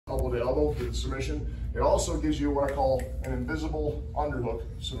below the elbow to the submission. It also gives you what I call an invisible underhook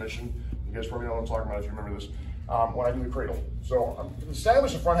submission. You guys probably know what I'm talking about if you remember this. When I do the cradle. So I'm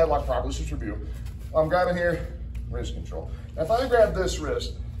establish the front headlock properly. Let's just review. I'm grabbing here, wrist control. Now, if I grab this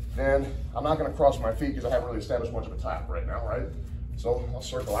wrist, then I'm not going to cross my feet because I haven't really established much of a tap right now, right? So I'll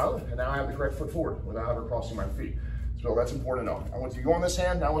circle out, and now I have the correct foot forward without ever crossing my feet. So that's important to know. And once you go on this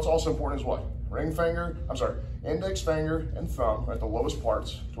hand, now what's also important is what? Index finger and thumb at the lowest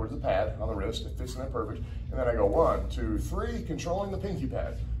parts towards the pad on the wrist. It fits in there perfect. And then I go 1, 2, 3, controlling the pinky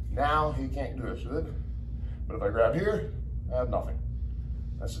pad. Now he can't do this with it. But if I grab here, I have nothing.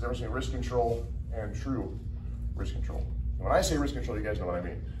 That's the difference between wrist control and true wrist control. And when I say wrist control, you guys know what I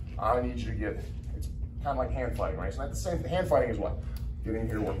mean. I need you to get, it's kind of like hand fighting, right? It's not the same. Hand fighting is what? Getting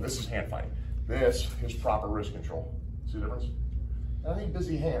here to work. This is hand fighting. This is proper wrist control. See the difference? I need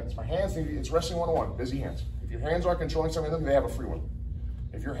busy hands. My hands need, it's wrestling 101, busy hands. If your hands are controlling something, then they have a free one.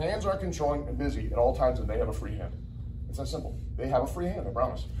 If your hands are controlling and busy at all times, then they have a free hand. It's that simple. They have a free hand, I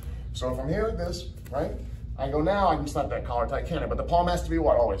promise. So if I'm here like this, right? I go now, I can slap that collar tight, can't I? But the palm has to be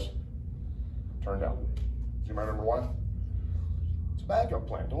what, always? Turned down. Do you remember why? It's a backup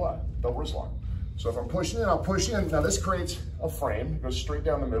plan to what? Double wrist lock. So if I'm pushing in, I'll push in. Now this creates a frame, it goes straight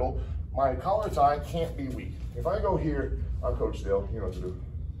down the middle. My collar tie can't be weak. If I go here, I'll coach Dale, you know what to do.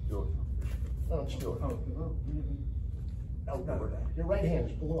 Do it. No, just do it. No, your right hand,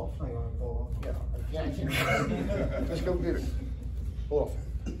 just pull it off. Hang on, pull it off. Yeah, I can't. Just go get it. Pull it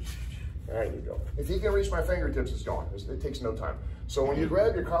off. There you go. If you can reach my fingertips, it's gone. It takes no time. So when you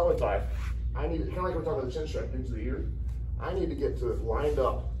grab your collar tie, I need, kind of like we're talking about the chin strap, into the ear, I need to get to it lined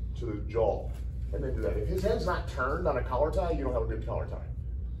up to the jaw and then do that. If his head's not turned on a collar tie, you don't have a good collar tie.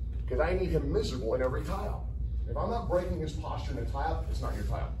 Because I need him miserable in every tie out. If I'm not breaking his posture in a tie out, it's not your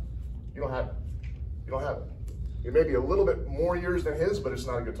tie out. You don't have it. You don't have it. It may be a little bit more years than his, but it's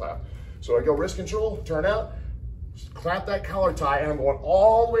not a good tie out. So I go wrist control, turn out, clap that collar tie, and I'm going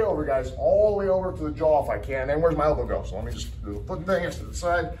all the way over, guys, all the way over to the jaw if I can. And where's my elbow go? So let me just do the foot thing, it's to the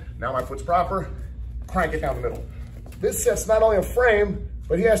side. Now my foot's proper, crank it down the middle. This sets not only a frame,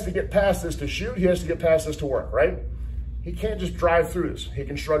 but he has to get past this to shoot, he has to get past this to work, right? He can't just drive through this. He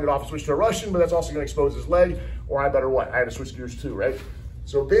can shrug it off and switch to a Russian, but that's also gonna expose his leg, or I better what? I had to switch gears too, right?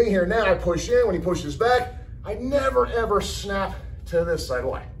 So being here now, I push in, when he pushes back, I never ever snap to this side.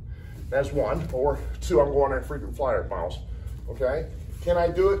 Why? That's 1, or 2, I'm going on frequent flyer miles, okay? Can I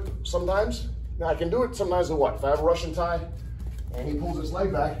do it sometimes? Now I can do it sometimes with what? If I have a Russian tie and he pulls his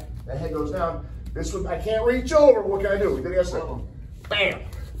leg back, that head goes down, this would, I can't reach over, what can I do? We did it yesterday. Bam!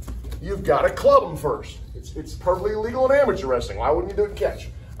 You've got to club him first. It's perfectly legal in amateur wrestling. Why wouldn't you do it in catch?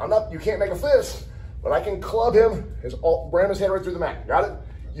 You can't make a fist, but I can club him, ram his head right through the mat. Got it?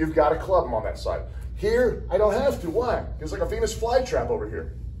 You've got to club him on that side. Here, I don't have to. Why? It's like a Venus flytrap over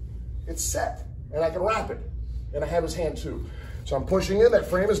here. It's set, and I can wrap it, and I have his hand too. So I'm pushing in, that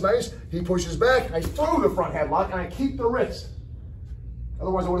frame is nice. He pushes back, I throw the front headlock, and I keep the wrist.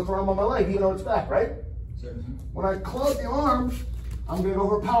 Otherwise, I would have thrown him on my leg, even though it's back, right? When I club the arm, I'm gonna go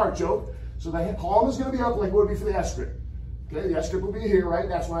for a power choke. So the palm is gonna be up like it would be for the S grip. Okay, the S grip will be here, right?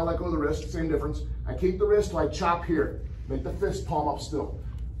 That's when I let go of the wrist, same difference. I keep the wrist till I chop here. Make the fist palm up still.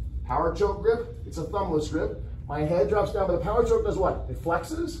 Power choke grip, it's a thumbless grip. My head drops down, but the power choke does what? It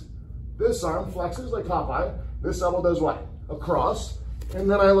flexes. This arm flexes like Popeye. This elbow does what? Across. And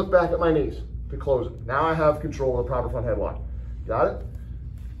then I look back at my knees to close it. Now I have control of the proper front headlock. Got it?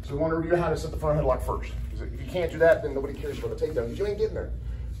 So we want to review how to set the front headlock first. Because if you can't do that, then nobody cares about the takedown because you ain't getting there.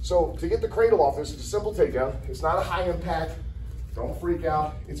 So to get the cradle off this, it's a simple takedown. It's not a high impact. Don't freak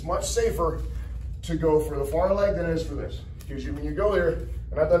out. It's much safer to go for the far leg than it is for this. Because when you go there,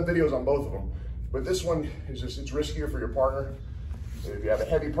 and I've done videos on both of them, but this one is just, it's riskier for your partner. If you have a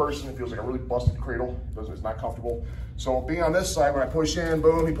heavy person, it feels like a really busted cradle. It's not comfortable. So being on this side, when I push in,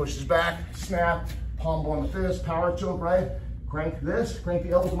 boom, he pushes back, snap, palm on the fist, power choke, right? Crank this, crank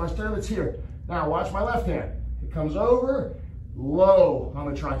the elbow to my sternum, it's here. Now watch my left hand. It comes over, low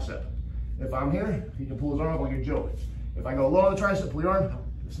on the tricep. If I'm here, he can pull his arm up like a joke. If I go low on the tricep, pull your arm,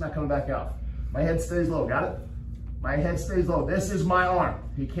 it's not coming back out. My head stays low, got it? My head stays low. This is my arm.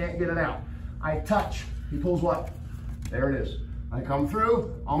 He can't get it out. I touch, he pulls what? There it is. I come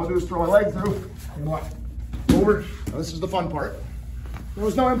through, all I'm gonna do is throw my leg through, and what? Over, now this is the fun part. There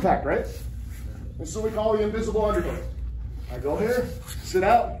was no impact, right? This is what we call the invisible underhook. I go here, sit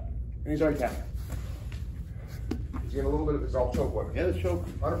out, and he's already tapping. He's getting a little bit of this, all choke weapon. Yeah, it's choke,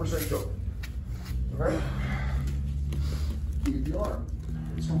 100% choke. Okay? Keep the arm.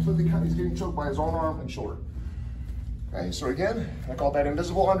 It's completely cut, he's getting choked by his own arm and shoulder. Okay, so again, I call that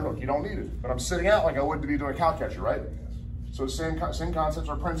invisible underhook. You don't need it, but I'm sitting out like I would to be doing a cow catcher, right? So same concepts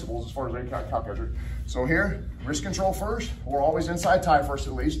or principles as far as any cow catcher. So here, wrist control first, or always inside tie first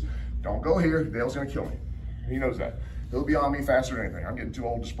at least. Don't go here, Dale's gonna kill me. He knows that. He'll be on me faster than anything. I'm getting too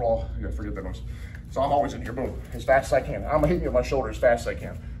old to sprawl. You gotta forget that noise. So I'm always in here, boom, as fast as I can. I'm hitting you with my shoulder as fast as I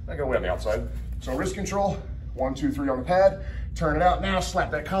can. I go away on the outside. So wrist control, 1, 2, 3 on the pad. Turn it out, now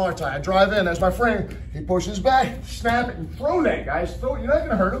slap that collar tie. I drive in, that's my friend. He pushes back, snap it, and throw that, guys. Throw it, you're not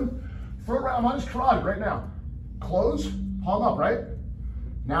gonna hurt him. Throw it around on his carotid right now. Close, palm up, right?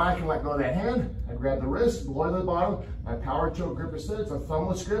 Now I can let go of that hand. I grab the wrist, below the bottom. My power choke grip is set. It's a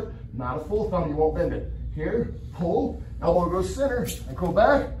thumbless grip, not a full thumb. You won't bend it. Here, pull, elbow goes center. I go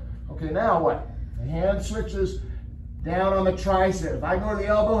back. Okay, now what? The hand switches down on the tricep. If I go to the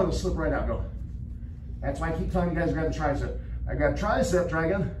elbow, it'll slip right out. Go. That's why I keep telling you guys to grab the tricep. I grab tricep,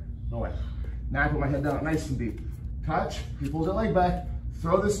 dragon. No way. Now I put my head down nice and deep. Touch. He pulls that leg back.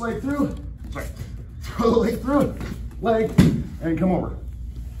 Throw this leg through. Sorry. Throw the leg through. Leg. And come over.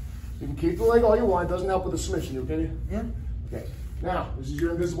 You can keep the leg all you want. It doesn't help with the submission. You okay? Yeah. Okay. Now, this is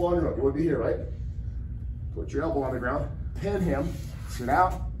your invisible underhook. It would be here, right? Put your elbow on the ground. Pin him. Sit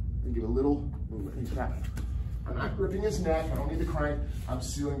out. And give a little movement. He's tapping. I'm not gripping his neck. I don't need to crank. I'm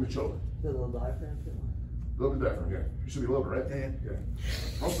sealing the choke. A little diaphragm too. A little bit diaphragm, yeah. You should be lower, right? Yeah.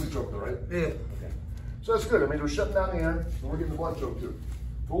 Mostly choke though, right? Yeah. Okay. So that's good. I mean, we're shutting down the air, and we're getting the blood choke too.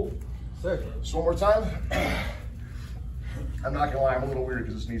 Cool? Sir. So one more time. I'm not gonna lie, I'm a little weird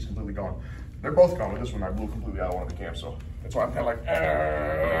because this knee's completely gone. They're both gone, but this one I blew completely out of one at the camp, so that's why I'm kind of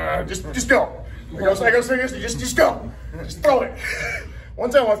like, just go. I go seriously, just go. Just throw it. One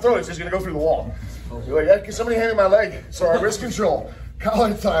time I throw it, it's just gonna go through the wall. You're like, yeah, can somebody hand me my leg? Sorry, wrist control.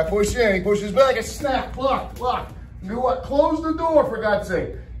 Collar tie, push in, he pushes back, and snap, block. Do what? Close the door, for God's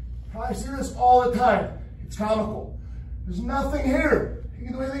sake. I see this all the time. It's comical. There's nothing here. He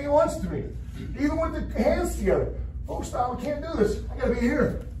can do anything he wants to me. Even with the hands together. Folk style, we can't do this. I gotta be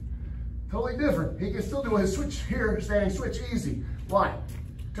here. Totally different. He can still do his switch here, standing switch, easy. Line.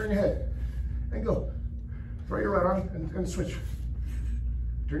 Turn your head. And go. Throw your right arm and switch.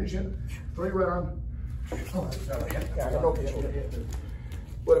 Turn your chin. Throw your right arm. Oh, yeah, I got no control.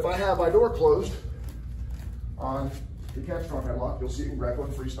 But if I have my door closed on the catch strong headlock, you'll see it in Greco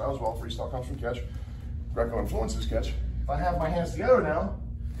and freestyle as well. Freestyle comes from catch. Greco influences catch. If I have my hands together now,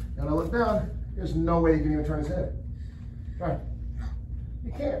 and I look down, there's no way he can even turn his head. Right?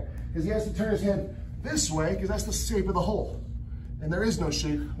 You can't, because he has to turn his head this way, because that's the shape of the hole. And there is no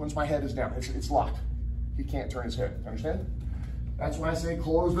shape once my head is down. It's locked. He can't turn his head. Understand? That's why I say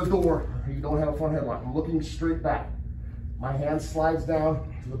close the door. You don't have a front headlock. I'm looking straight back. My hand slides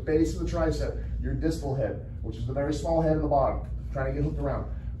down to the base of the tricep, your distal head, which is the very small head at the bottom, trying to get hooked around.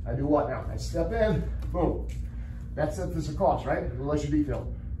 I do what now? I step in, boom. That sets this across, right? Unless you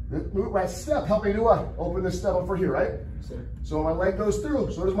detail. Right step, help me do what? Open this step up for here, right? Sir. So my leg goes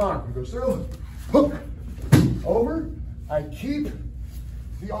through, so does mine. It goes through, hook, over. I keep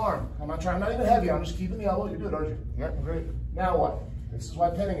the arm. I'm not even heavy, I'm just keeping the elbow. You do it, aren't you? Yeah, great. Now what? This is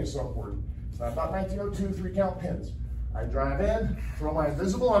why pinning is so important. It's not about 1902 3-count pins. I drive in, throw my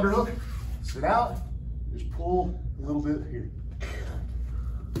invisible underhook, sit out, just pull a little bit here.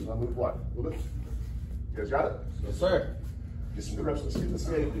 So I move what? A little bit. You guys got it? Yes, sir. Get some good reps. Let's get this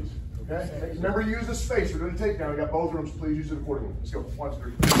game, please. Okay? Remember to use the space. We're doing a takedown. We got both rooms. Please use it accordingly. Let's go. 1,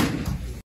 2, 3.